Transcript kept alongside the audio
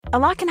A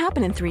lot can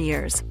happen in 3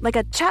 years, like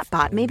a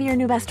chatbot may be your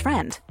new best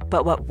friend.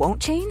 But what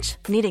won't change?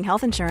 Needing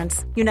health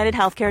insurance. United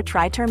Healthcare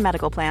Tri-Term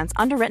Medical Plans,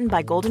 underwritten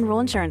by Golden Rule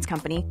Insurance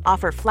Company,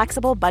 offer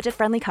flexible,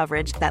 budget-friendly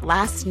coverage that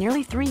lasts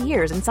nearly 3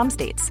 years in some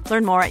states.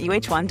 Learn more at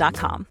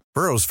uh1.com.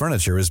 Burrow's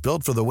furniture is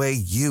built for the way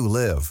you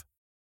live.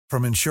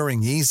 From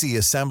ensuring easy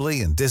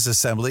assembly and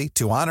disassembly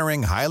to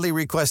honoring highly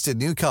requested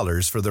new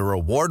colors for their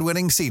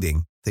award-winning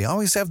seating, they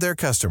always have their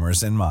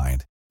customers in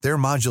mind. Their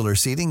modular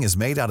seating is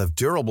made out of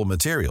durable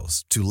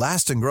materials to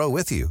last and grow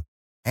with you.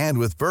 And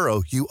with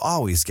Burrow, you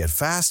always get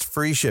fast,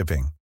 free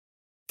shipping.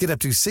 Get up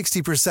to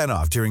 60%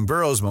 off during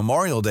Burrow's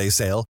Memorial Day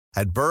sale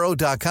at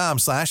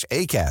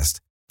burrow.com/ACAST.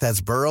 That's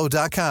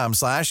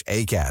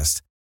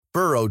burrow.com/ACAST.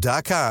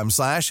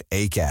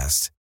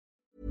 burrow.com/ACAST.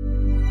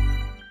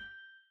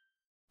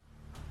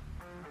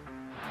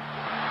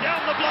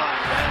 Down the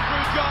blind,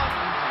 Andrew John.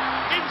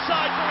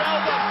 Inside for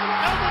Albert.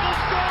 Albert will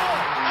score.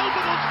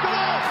 Albert will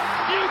score.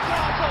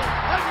 Newcastle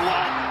have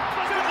won.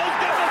 But Biddle's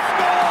going to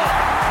score.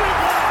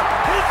 Biddle,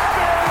 it's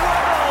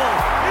farewell.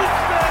 It's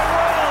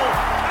farewell.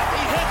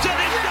 He hits it.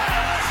 He's got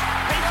it.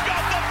 He's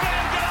got the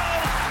fan goal.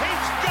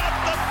 He's got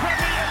the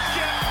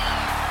premiership.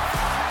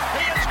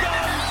 He has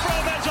gone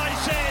from, as I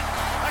said,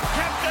 a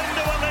captain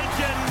to a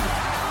legend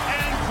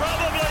and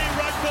probably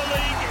rugby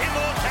league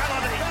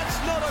immortality.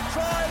 That's not a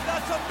try.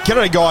 That's a...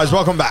 G'day guys,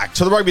 welcome back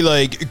to the Rugby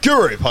League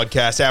Guru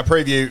podcast, our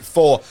preview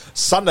for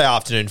Sunday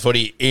afternoon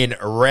footy in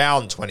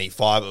round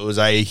 25. It was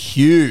a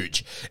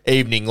huge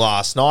evening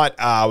last night.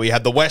 We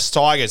had the West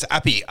Tigers,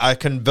 Appy, a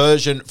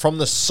conversion from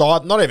the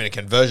side, not even a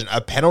conversion, a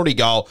penalty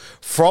goal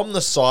from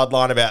the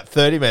sideline about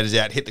 30 metres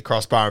out, hit the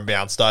crossbar and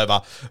bounced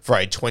over for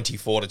a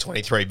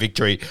 24-23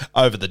 victory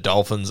over the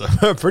Dolphins.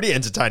 A pretty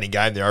entertaining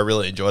game there. I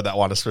really enjoyed that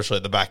one, especially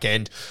at the back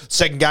end.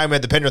 Second game, we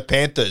had the Penrith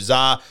Panthers.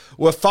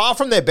 Were far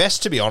from their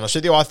best, to be honest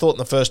with you. I thought in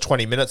the first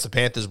 20 minutes the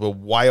Panthers were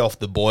way off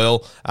the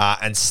boil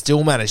and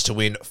still managed to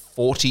win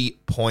 40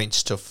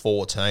 points to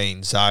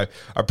 14. So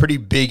a pretty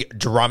big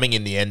drumming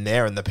in the end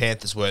there, and the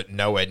Panthers were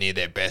nowhere near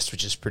their best,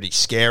 which is pretty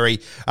scary.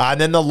 And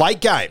then the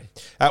late game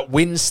at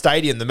WIN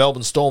Stadium, the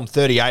Melbourne Storm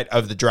 38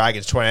 over the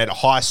Dragons 28, a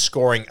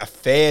high-scoring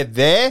affair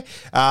there.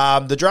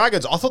 The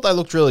Dragons, I thought they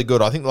looked really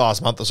good. I think the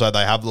last month or so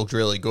they have looked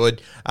really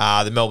good.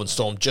 The Melbourne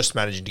Storm just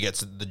managing to get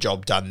the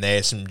job done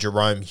there. Some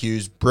Jerome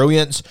Hughes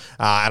brilliance.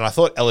 And I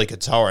thought Eli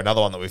Katoa,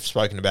 another one that we've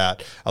spoken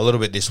about a little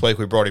bit this week,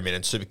 we brought him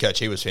in Supercoach.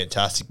 He was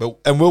fantastic.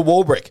 And Will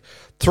Warbrick,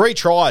 3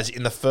 tries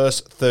in the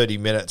first 30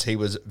 minutes. He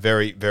was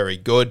very, very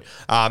good.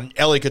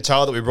 Eli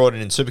Katoa that we brought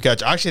in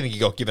Supercoach, I actually think he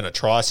got given a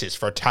try assist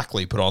for a tackle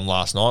he put on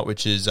last night,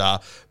 which is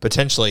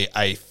potentially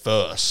a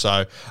first.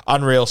 So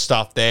unreal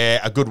stuff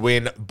there. A good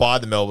win by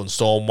the Melbourne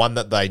Storm, one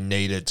that they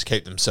needed to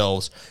keep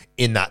themselves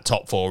in that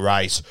top 4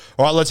 race.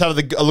 All right, let's have a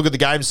look at the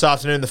games this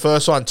afternoon. The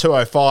first one,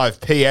 2:05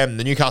 p.m,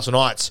 the Newcastle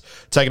Knights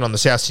taking on the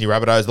South Sydney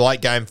Rabbitohs. The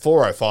late game,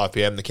 4:05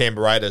 p.m, the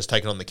Canberra Raiders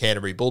taking on the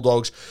Canterbury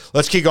Bulldogs.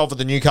 Let's kick off with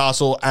the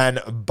Newcastle and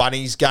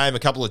Bunnies game. A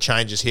couple of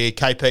changes here.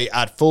 KP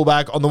at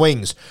fullback. On the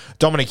wings,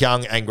 Dominic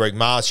Young and Greg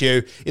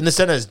Marciu. In the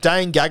centres,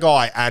 Dane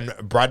Gagai and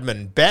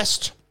Bradman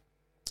Best.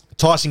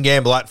 Tyson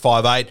Gamble at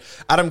 5'8".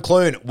 Adam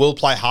Clune will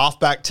play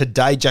halfback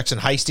today. Jackson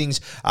Hastings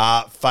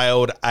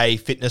failed a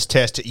fitness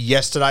test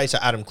yesterday, so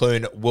Adam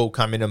Clune will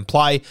come in and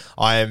play.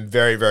 I am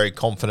very, very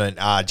confident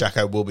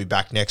Jacko will be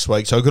back next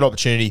week, so a good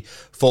opportunity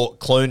for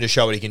Clune to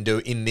show what he can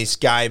do in this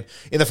game.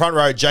 In the front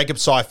row, Jacob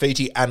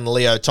Saifiti and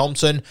Leo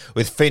Thompson,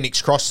 with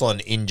Phoenix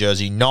Crossland in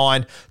jersey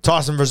 9.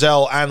 Tyson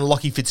Frizzell and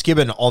Lockie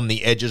Fitzgibbon on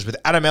the edges, with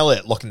Adam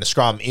Elliott locking the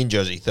scrum in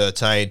jersey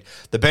 13.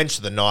 The bench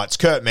for the Knights,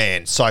 Kurt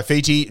Mann,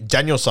 Saifiti,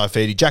 Daniel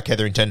Saifiti, Jack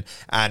Hetherington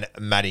and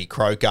Matty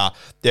Croker.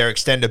 Their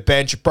extended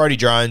bench, Brodie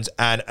Jones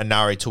and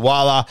Anari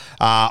Tuwala.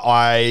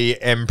 I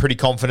am pretty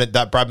confident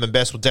that Bradman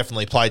Best will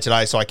definitely play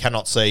today, so I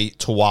cannot see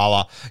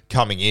Tuwala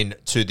coming in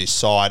to this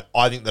side.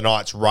 I think the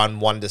Knights run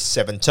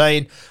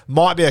 1-17.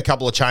 Might be a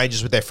couple of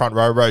changes with their front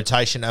row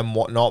rotation and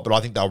whatnot, but I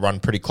think they'll run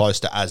pretty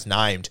close to as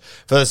named.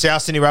 For the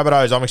South Sydney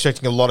Rabbitohs, I'm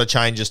expecting a lot of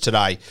changes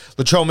today.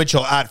 Latrell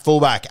Mitchell at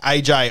fullback,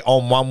 AJ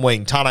on one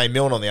wing, Tane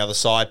Milne on the other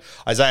side,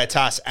 Isaiah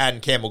Tass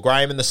and Campbell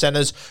Graham in the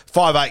centres,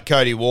 5'8"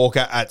 Cody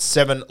Walker, at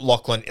 7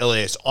 Lachlan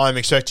Ilias. I'm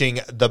expecting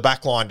the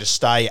back line to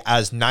stay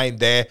as named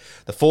there.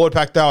 The forward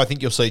pack, though, I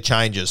think you'll see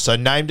changes. So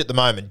named at the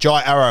moment,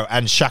 Jai Arrow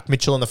and Shaq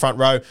Mitchell in the front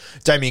row.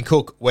 Damien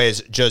Cook wears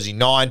jersey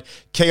 9.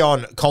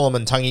 Keon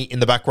Kolomantangi in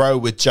the back row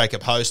with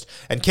Jacob Host.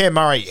 And Cam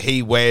Murray,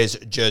 he wears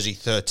jersey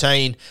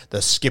 13.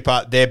 The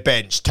skipper, their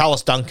bench,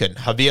 Tallis Duncan,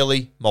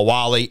 Havili,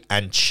 Mawali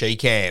and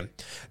Cheekam.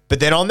 But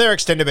then on their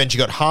extended bench, you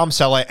got Harm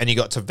Saleh and you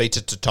got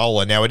Tavita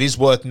Totola. Now, it is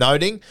worth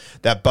noting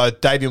that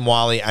both Davian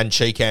Wiley and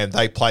Cheekam,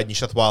 they played New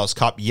South Wales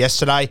Cup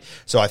yesterday.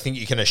 So I think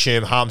you can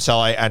assume Harm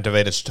Saleh and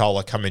Tavita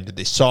Totola come into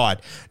this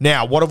side.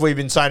 Now, what have we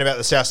been saying about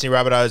the South Sydney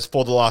Rabbitohs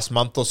for the last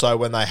month or so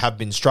when they have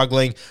been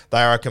struggling?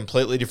 They are a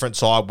completely different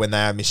side when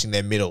they are missing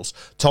their middles.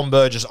 Tom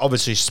Burgess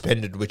obviously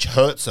suspended, which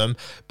hurts them,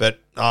 but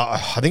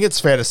I think it's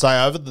fair to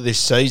say over this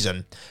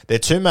season, their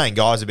two main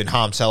guys have been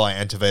Harm Saleh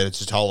and Tevita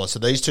Totola. So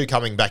these two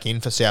coming back in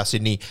for South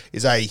Sydney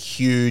is a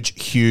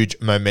huge, huge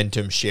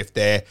momentum shift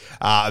there.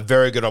 A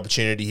very good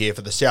opportunity here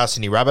for the South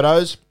Sydney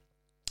Rabbitohs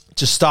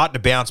to start to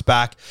bounce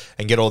back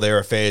and get all their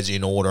affairs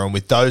in order. And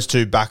with those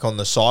two back on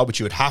the side, which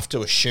you would have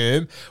to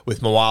assume with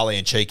Moali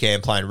and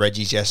Cheekham playing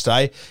Reggie's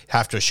yesterday, you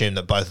have to assume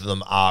that both of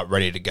them are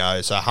ready to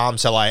go. So Harm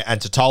Saleh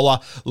and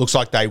Totola looks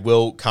like they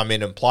will come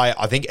in and play.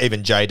 I think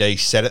even JD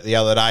said it the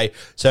other day.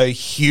 So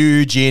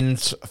huge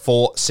ins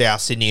for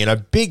South Sydney and a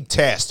big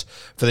test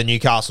for the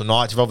Newcastle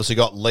Knights. You've obviously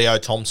got Leo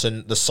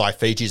Thompson, the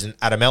Saifichis, and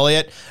Adam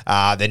Elliott.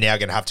 They're now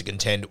going to have to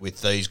contend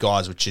with these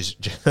guys, which is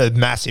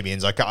massive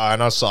ins. I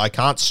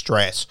can't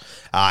stress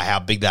how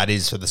big that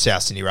is for the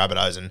South Sydney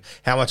Rabbitohs and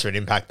how much of an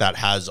impact that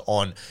has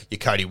on your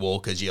Cody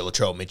Walkers, your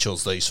Latrell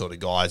Mitchells, these sort of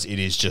guys. It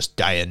is just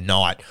day and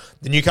night.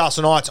 The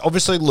Newcastle Knights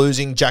obviously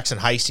losing Jackson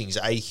Hastings,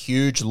 a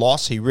huge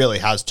loss. He really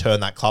has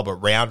turned that club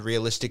around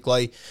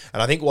realistically.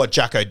 And I think what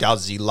Jacko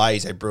does is he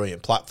lays a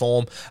brilliant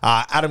platform.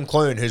 Adam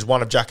Clune, who's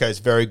one of Jacko's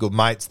very good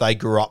mates, they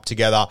grew up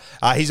together.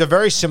 He's a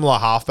very similar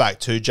halfback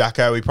to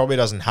Jacko. He probably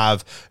doesn't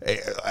have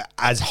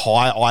as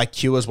high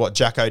IQ as what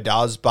Jacko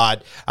does,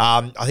 but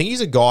I think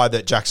he's a guy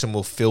that Jackson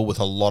will fill with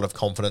a lot of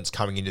confidence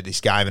coming into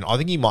this game, and I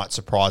think he might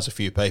surprise a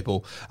few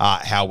people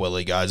how well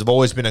he goes. I've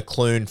always been a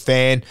Clune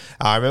fan.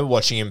 I remember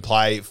watching him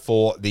play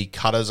for the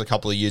Cutters a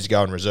couple of years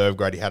ago in reserve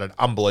grade. He had an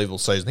unbelievable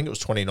season. I think it was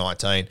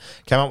 2019.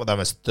 Came up with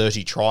almost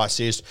 30 try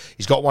assists.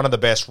 He's got one of the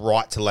best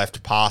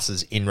right-to-left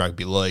passes in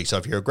rugby league. So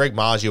if you're a Greg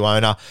Marzio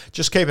owner,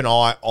 just keep an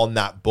eye on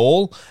that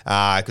ball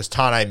because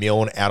Tane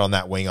Milne out on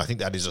that wing, I think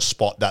that is a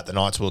spot that the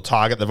Knights will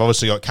target. They've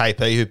obviously got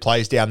KP who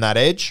plays down that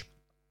edge,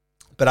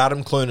 but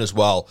Adam Clune as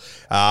well.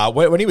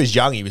 When he was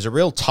young, he was a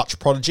real touch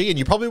prodigy, and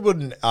you probably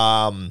wouldn't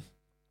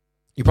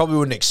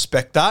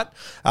expect that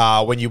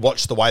when you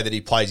watch the way that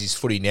he plays his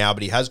footy now,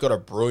 but he has got a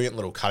brilliant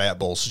little cutout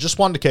ball. So just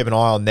one to keep an eye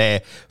on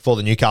there for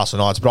the Newcastle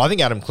Knights. But I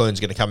think Adam Clune's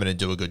going to come in and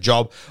do a good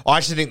job. I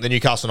actually think the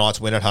Newcastle Knights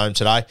win at home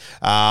today.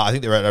 I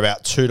think they're at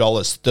about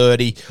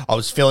 $2.30. I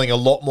was feeling a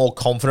lot more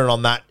confident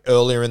on that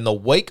earlier in the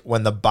week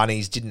when the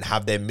Bunnies didn't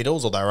have their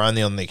middles or they were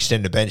only on the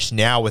extended bench.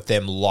 Now with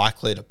them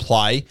likely to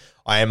play,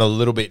 I am a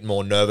little bit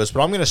more nervous,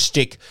 but I'm going to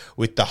stick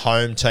with the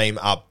home team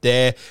up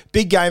there.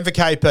 Big game for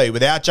KP.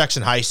 Without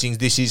Jackson Hastings,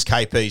 this is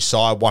KP's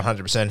side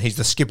 100%. He's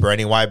the skipper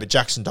anyway, but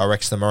Jackson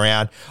directs them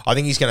around. I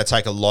think he's going to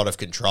take a lot of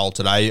control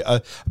today.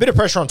 A bit of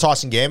pressure on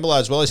Tyson Gamble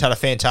as well. He's had a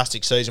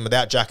fantastic season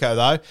without Jacko,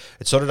 though.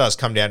 It sort of does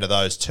come down to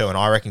those two, and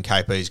I reckon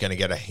KP is going to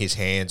get his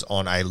hands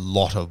on a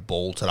lot of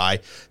ball today. I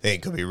think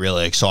it could be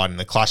really exciting.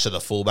 The clash of the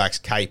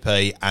fullbacks,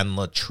 KP and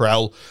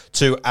Latrell,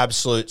 two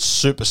absolute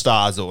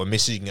superstars that were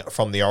missing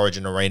from the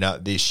Origin Arena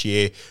this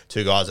year.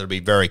 Two guys that'll be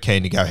very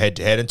keen to go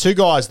head-to-head, and two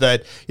guys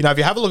that, you know, if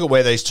you have a look at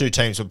where these two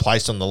teams were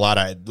placed on the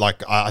ladder,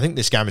 like I think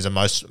this game is a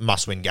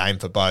must-win game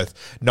for both.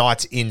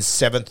 Knights in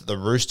 7th, the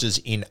Roosters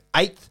in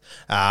 8th.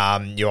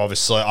 You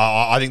obviously,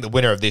 I think the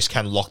winner of this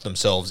can lock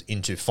themselves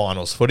into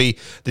finals footy.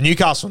 The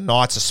Newcastle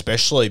Knights,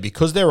 especially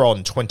because they're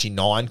on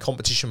 29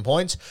 competition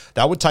points,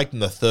 that would take them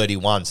to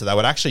 31, so they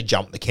would actually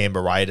jump the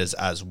Canberra Raiders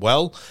as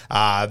well.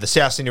 The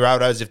South Sydney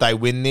Rabbitohs, if they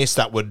win this,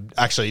 they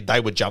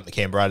would jump the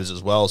Canberra Raiders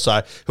as well.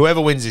 So whoever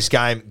wins this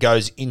game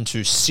goes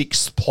into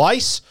 6th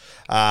place.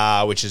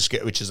 Which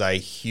is a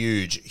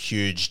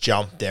huge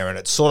jump there, and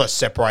it sort of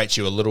separates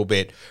you a little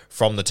bit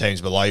from the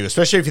teams below you,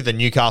 especially if you're the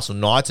Newcastle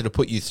Knights. It'll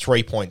put you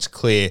 3 points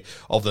clear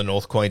of the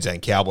North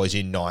Queensland Cowboys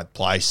in 9th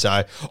place.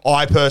 So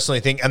I personally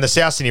think, and the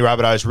South Sydney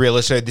Rabbitohs,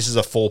 realistically, this is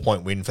a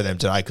 4-point win for them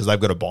today because they've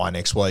got a bye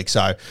next week.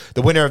 So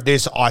the winner of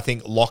this, I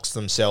think, locks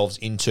themselves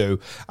into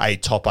a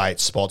top 8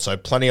 spot. So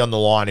plenty on the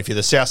line. If you're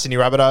the South Sydney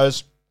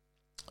Rabbitohs,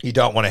 you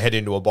don't want to head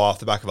into a bye off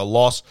the back of a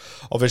loss.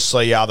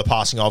 Obviously, the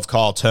passing of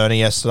Kyle Turner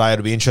yesterday,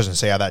 it'll be interesting to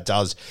see how that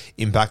does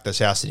impact the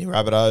South Sydney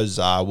Rabbitohs.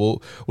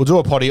 We'll do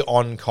a potty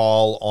on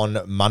Kyle on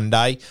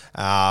Monday.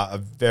 A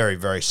very,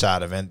 very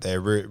sad event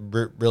there.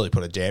 Really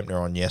put a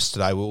dampener on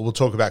yesterday. We'll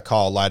talk about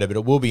Kyle later, but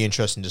it will be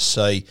interesting to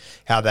see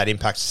how that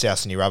impacts the South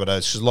Sydney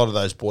Rabbitohs because a lot of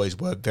those boys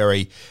were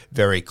very,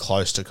 very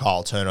close to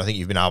Kyle Turner. I think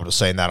you've been able to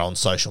see that on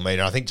social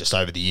media. I think just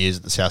over the years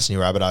at the South Sydney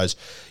Rabbitohs,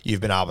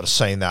 you've been able to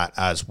see that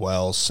as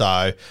well.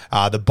 So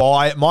the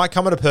bye might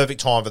come at a perfect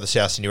time for the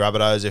South Sydney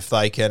Rabbitohs if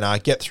they can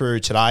get through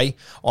today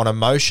on a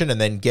motion and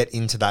then get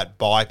into that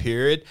bye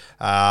period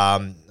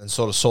and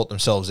sort of sort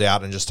themselves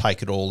out and just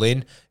take it all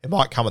in. It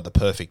might come at the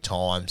perfect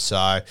time.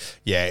 So,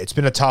 yeah, it's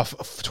been a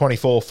tough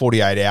 24,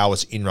 48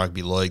 hours in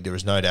rugby league. There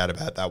is no doubt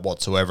about that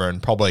whatsoever,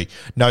 and probably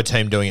no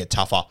team doing it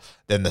tougher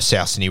than the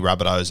South Sydney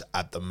Rabbitohs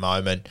at the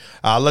moment.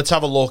 Let's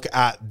have a look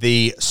at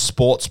the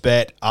sports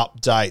bet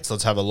updates.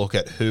 Let's have a look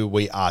at who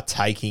we are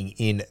taking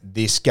in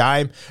this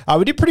game.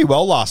 We did pretty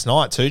well last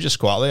night too, just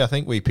quietly. I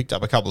think we picked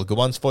up a couple of good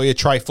ones for you.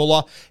 Trey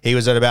Fuller, he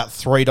was at about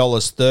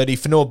 $3.30.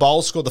 Fanua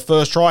Bowles scored the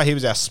first try. He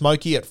was our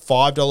smoky at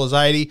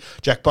 $5.80.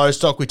 Jack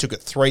Bostock, we took at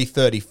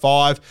 $3.35.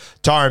 $2.85.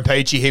 Tyron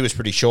Peachy, he was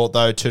pretty short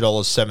though,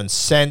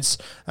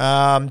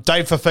 $2.07.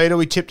 Dave Fafita,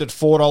 we tipped at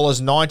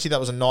 $4.90. That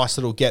was a nice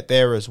little get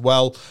there as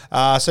well.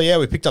 So yeah,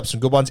 we picked up some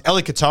good ones.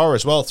 Eli Katoa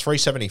as well,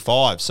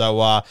 $3.75.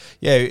 So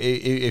yeah,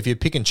 if you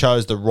pick and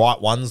chose the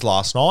right ones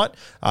last night,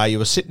 you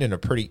were sitting in a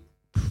pretty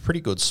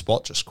good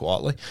spot just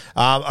quietly.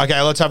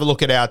 Okay, let's have a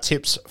look at our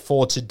tips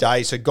for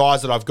today. So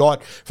guys that I've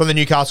got from the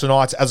Newcastle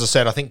Knights, as I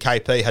said, I think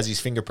KP has his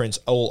fingerprints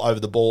all over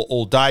the ball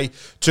all day.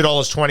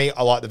 $2.20,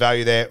 I like the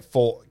value there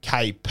for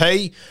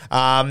KP.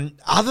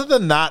 Other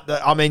than that,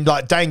 I mean,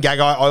 like Dane Gagai,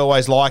 I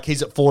always like.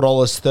 He's at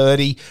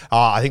 $4.30.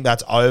 I think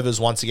that's overs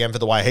once again for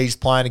the way he's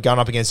playing and going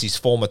up against his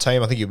former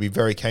team. I think he'll be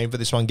very keen for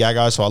this one,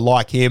 Gagai, so I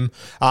like him.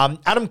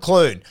 Adam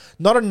Clune,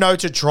 not a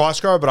noted try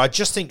scorer, but I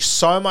just think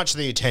so much of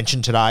the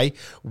attention today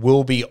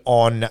will be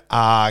on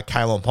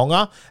Kalen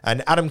Ponga.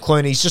 And Adam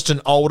Clune, he's just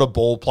an older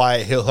ball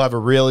player. He'll have a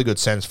really good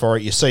sense for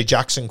it. You see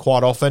Jackson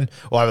quite often.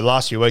 Well, over the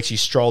last few weeks,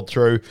 he's strolled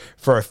through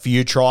for a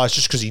few tries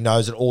just because he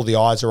knows that all the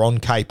eyes are on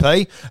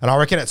KP. And I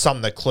reckon it's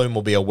something that Clune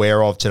will be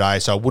aware of today.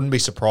 So I wouldn't be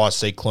surprised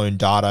to see Clune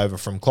dart over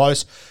from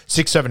close.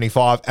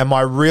 $6.75. And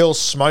my real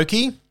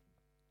smoky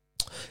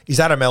is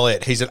Adam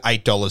Elliott. He's at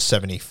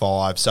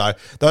 $8.75. So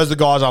those are the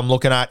guys I'm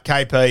looking at.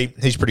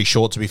 KP, he's pretty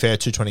short to be fair,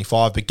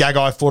 $2.25. But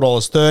Gagai,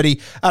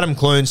 $4.30. Adam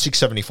Clune,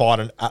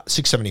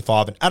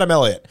 $6.75. And Adam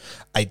Elliott,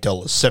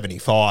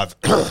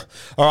 $8.75.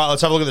 All right,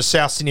 let's have a look at the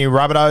South Sydney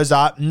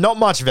Rabbitohs. Not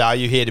much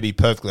value here, to be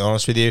perfectly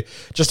honest with you.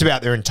 Just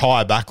about their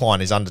entire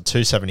backline is under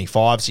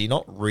 $2.75, so you're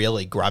not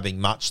really grabbing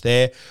much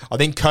there. I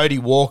think Cody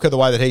Walker, the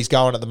way that he's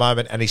going at the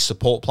moment, and his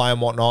support play and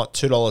whatnot,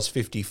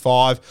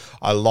 $2.55.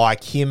 I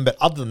like him, but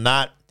other than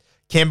that,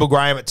 Campbell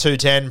Graham at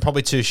 $2.10,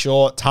 probably too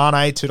short. Tane,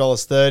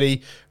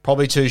 $2.30,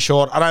 probably too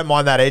short. I don't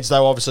mind that edge,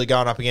 though, obviously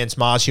going up against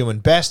Marshall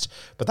and Best,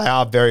 but they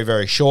are very,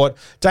 very short.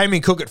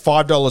 Damien Cook at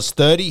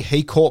 $5.30.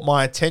 He caught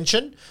my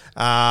attention.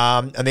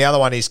 And the other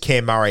one is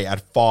Cam Murray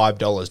at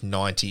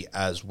 $5.90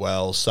 as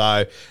well.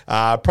 So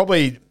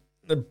probably...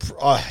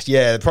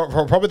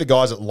 probably the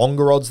guys at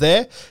longer odds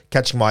there,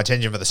 catching my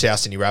attention for the South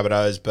Sydney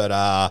Rabbitohs. But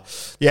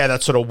yeah,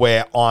 that's sort of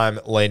where I'm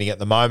leaning at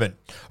the moment.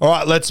 All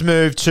right, let's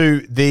move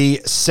to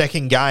the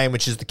second game,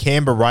 which is the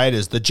Canberra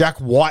Raiders. The Jack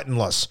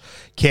Whitenless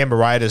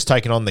Canberra Raiders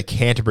taking on the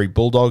Canterbury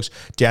Bulldogs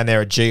down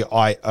there at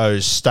GIO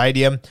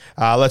Stadium.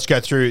 Let's go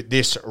through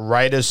this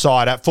Raiders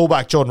side. At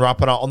fullback, Jordan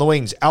Rapana. On the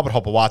wings, Albert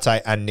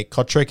Hopewate and Nick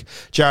Kotrick.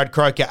 Jared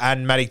Croker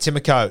and Matty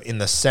Timoko in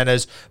the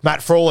centres.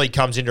 Matt Frawley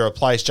comes in to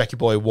replace Jackie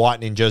Boy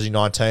Whiten in jersey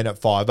 19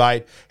 at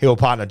 5'8". He will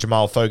partner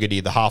Jamal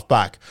Fogarty, the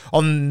halfback.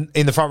 In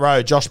the front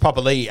row, Josh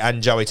Papali'i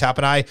and Joey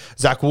Tapine.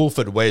 Zach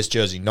Wolford wears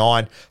jersey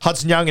 9.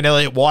 Hudson Young and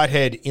Elliot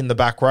Whitehead in the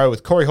back row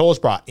with Corey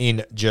Horsburgh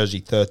in jersey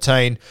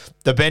 13.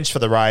 The bench for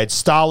the Raids,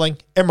 Starling,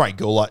 Emre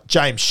Gula,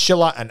 James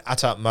Schiller and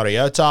Atta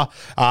Mariota.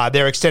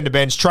 Their extended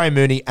bench, Trey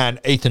Mooney and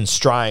Ethan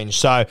Strange.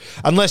 So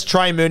unless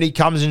Trey Mooney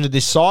comes into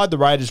this side, the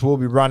Raiders will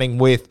be running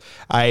with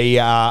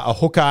a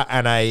hooker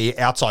and a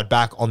outside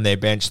back on their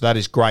bench. So that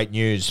is great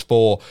news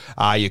for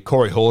your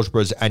Corey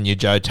Horsburghs and your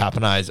Joe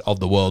Tapines of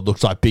the world.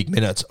 Looks like big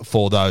minutes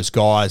for those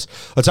guys.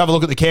 Let's have a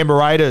look at the Canberra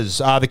Raiders.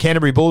 The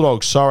Canterbury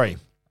Bulldogs,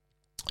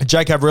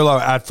 Jake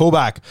Averillo at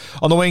fullback.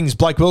 On the wings,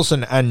 Blake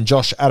Wilson and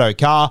Josh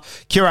Addo-Carr.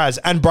 Kiraz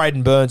and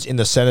Braden Burns in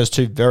the centres.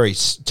 Two very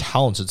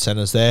talented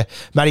centres there.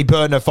 Matty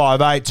Burton at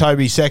 5'8".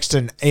 Toby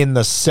Sexton in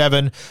the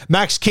 7.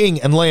 Max King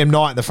and Liam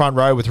Knight in the front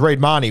row with Reid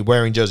Marnie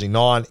wearing jersey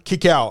 9.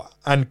 Kikau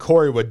and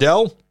Corey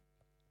Waddell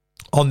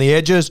on the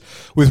edges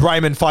with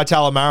Raymond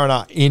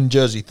Faitala-Mariner in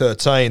jersey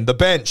 13. The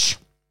bench,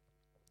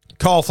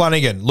 Kyle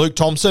Flanagan, Luke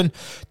Thompson,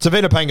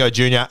 Tavita Pango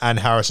Jr. and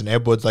Harrison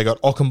Edwards. They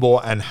got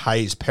Ockenbaugh and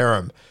Hayes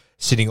Perham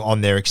sitting on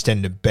their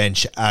extended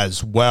bench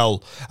as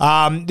well.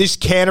 This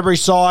Canterbury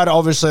side,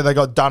 obviously they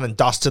got done and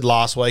dusted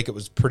last week. It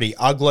was pretty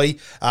ugly.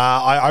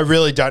 I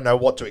really don't know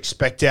what to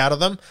expect out of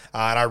them.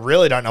 And I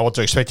really don't know what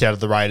to expect out of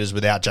the Raiders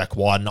without Jack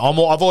Whiten. I've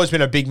always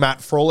been a big Matt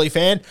Frawley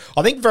fan.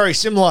 I think very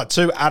similar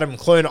to Adam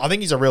Clune. I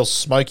think he's a real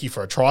smoky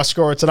for a try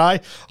scorer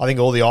today. I think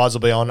all the eyes will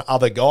be on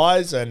other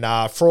guys. And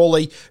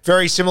Frawley,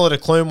 very similar to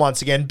Clune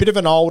once again. Bit of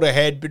an older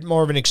head, bit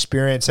more of an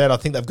experienced head. I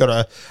think they've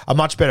got a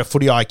much better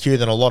footy IQ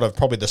than a lot of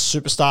probably the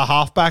superstar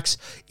halfbacks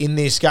in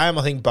this game.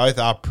 I think both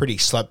are pretty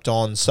slept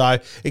on. So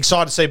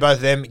excited to see both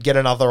of them get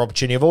another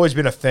opportunity. I've always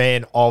been a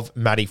fan of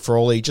Matty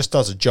Frawley. He just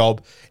does a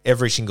job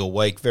every single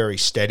week. Very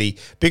steady.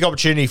 Big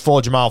opportunity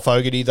for Jamal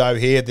Fogarty though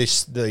here.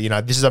 This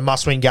is a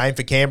must-win game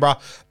for Canberra.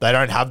 They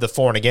don't have the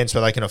for and against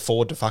where they can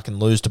afford to fucking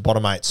lose to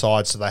bottom 8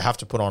 sides, so they have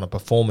to put on a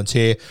performance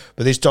here.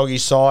 But this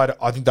Doggies side,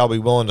 I think they'll be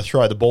willing to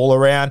throw the ball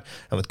around.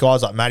 And with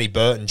guys like Matty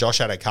Burton, Josh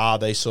Addo-Carr,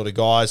 these sort of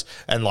guys,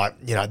 and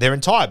their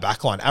entire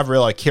backline,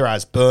 Averillo,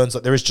 Kiraz, Burns,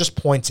 there is just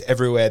points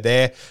everywhere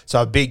there.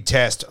 So a big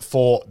test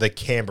for the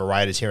Canberra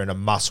Raiders here in a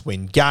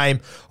must-win game.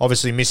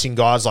 Obviously missing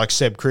guys like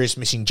Seb Chris,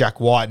 missing Jack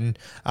Whiten,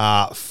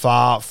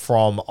 far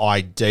from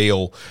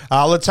ideal.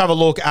 Let's have a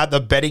look at the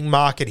betting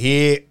market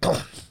here.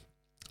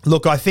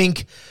 Look, I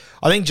think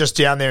just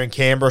down there in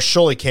Canberra,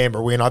 surely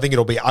Canberra win. I think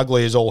it'll be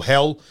ugly as all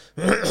hell.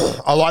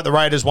 I like the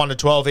Raiders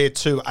 1-12 here,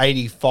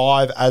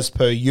 285 as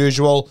per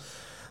usual.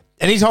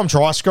 anytime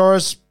try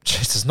scorers,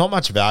 there's not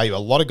much value. A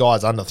lot of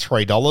guys under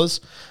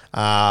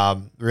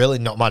 $3. Really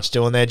not much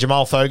doing there.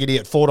 Jamal Fogarty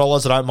at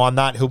 $4. I don't mind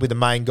that. He'll be the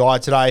main guy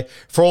today.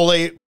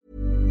 Frawley.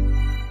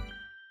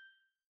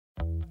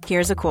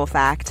 Here's a cool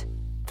fact.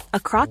 A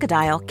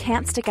crocodile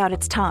can't stick out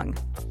its tongue.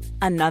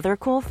 Another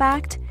cool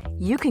fact,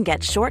 you can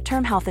get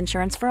short-term health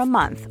insurance for a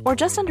month or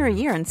just under a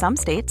year in some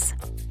states.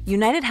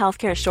 United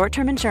Healthcare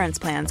short-term insurance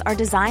plans are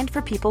designed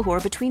for people who are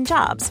between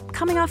jobs,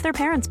 coming off their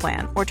parents'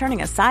 plan, or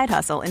turning a side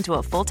hustle into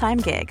a full-time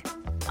gig.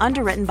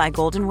 Underwritten by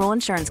Golden Rule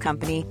Insurance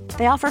Company,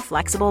 they offer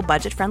flexible,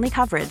 budget-friendly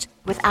coverage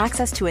with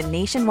access to a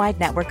nationwide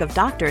network of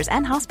doctors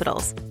and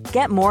hospitals.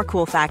 Get more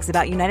cool facts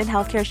about United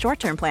Healthcare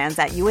short-term plans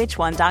at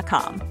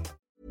uh1.com.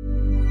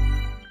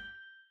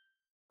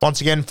 Once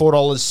again,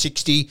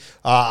 $4.60.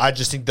 I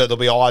just think that there'll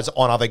be eyes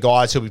on other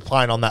guys who'll be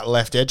playing on that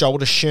left edge, I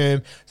would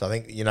assume. So I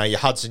think, your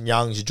Hudson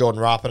Youngs, your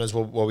Jordan Rapiners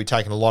will be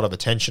taking a lot of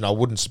attention. I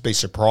wouldn't be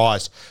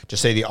surprised to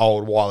see the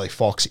old Wiley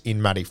Fox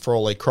in Matty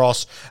Frawley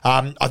cross.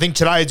 I think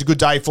today is a good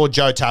day for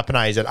Joe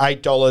Tapine. He's at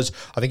 $8.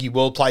 I think he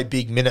will play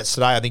big minutes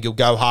today. I think he'll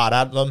go hard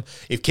at them.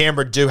 If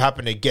Canberra do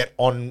happen to get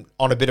on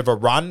a bit of a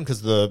run,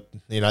 because the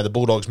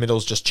Bulldogs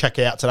middles just check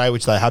out today,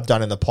 which they have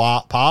done in the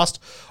past,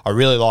 I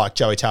really like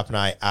Joey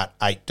Tapine at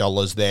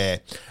 $8 there.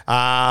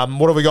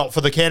 What have we got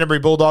for the Canterbury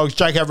Bulldogs?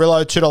 Jake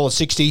Averillo,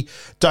 $2.60.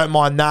 Don't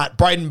mind that.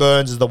 Braden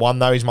Burns is the one,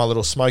 though. He's my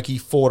little smoky,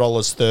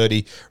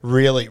 $4.30.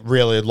 Really,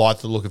 really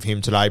like the look of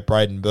him today,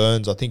 Braden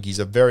Burns. I think he's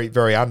a very,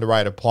 very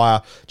underrated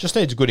player. Just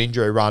needs a good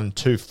injury run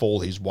to fall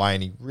his way,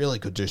 and he really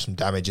could do some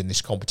damage in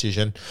this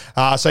competition.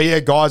 So, yeah,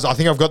 guys, I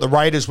think I've got the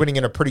Raiders winning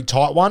in a pretty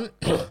tight one.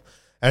 And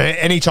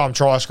anytime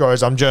try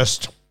scorers, I've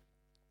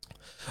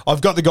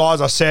got the guys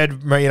I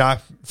said,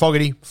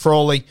 Fogarty,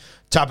 Frawley,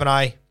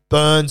 Tapine,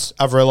 Burns,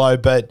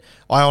 Averillo, but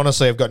I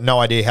honestly have got no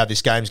idea how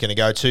this game's going to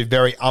go. Two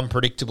very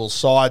unpredictable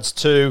sides,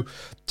 two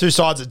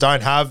sides that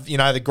don't have,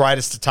 the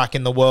greatest attack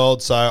in the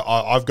world, so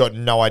I've got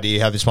no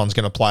idea how this one's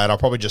going to play out. I'll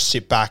probably just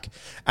sit back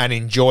and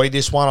enjoy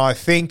this one, I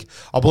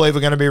believe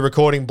we're going to be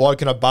recording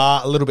Bloke in a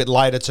Bar a little bit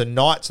later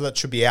tonight, so that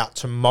should be out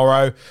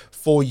tomorrow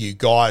for you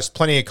guys.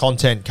 Plenty of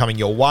content coming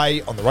your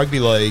way on the Rugby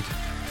League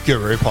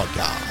Guru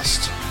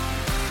podcast.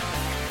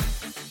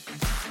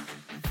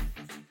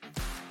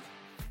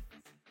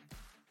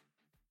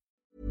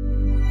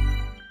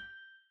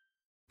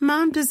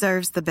 Mom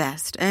deserves the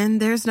best,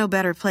 and there's no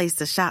better place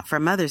to shop for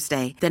Mother's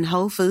Day than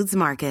Whole Foods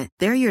Market.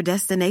 They're your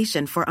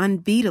destination for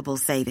unbeatable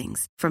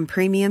savings, from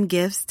premium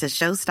gifts to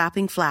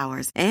show-stopping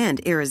flowers and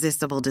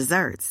irresistible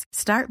desserts.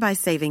 Start by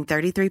saving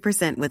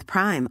 33% with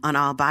Prime on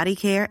all body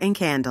care and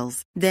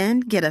candles.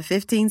 Then get a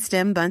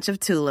 15-stem bunch of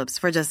tulips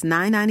for just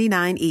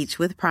 $9.99 each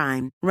with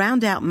Prime.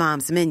 Round out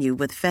Mom's menu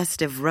with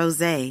festive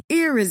rosé,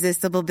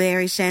 irresistible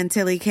berry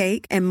chantilly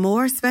cake, and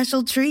more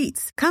special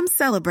treats. Come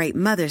celebrate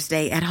Mother's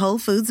Day at Whole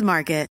Foods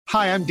Market.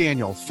 Hi, I'm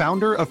Daniel,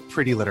 founder of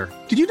Pretty Litter.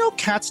 Did you know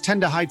cats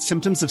tend to hide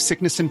symptoms of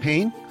sickness and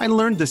pain? I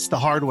learned this the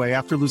hard way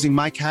after losing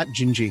my cat,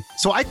 Gingy.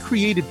 So I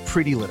created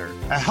Pretty Litter,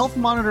 a health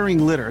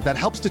monitoring litter that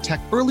helps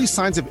detect early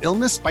signs of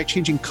illness by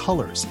changing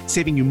colors,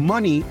 saving you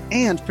money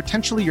and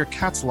potentially your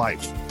cat's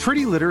life.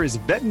 Pretty Litter is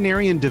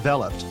veterinarian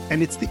developed,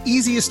 and it's the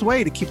easiest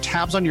way to keep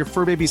tabs on your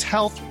fur baby's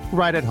health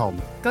right at home.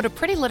 Go to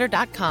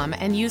prettylitter.com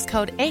and use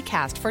code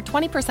ACAST for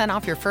 20%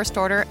 off your first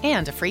order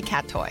and a free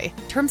cat toy.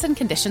 Terms and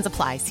conditions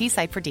apply. See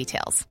site for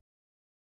details.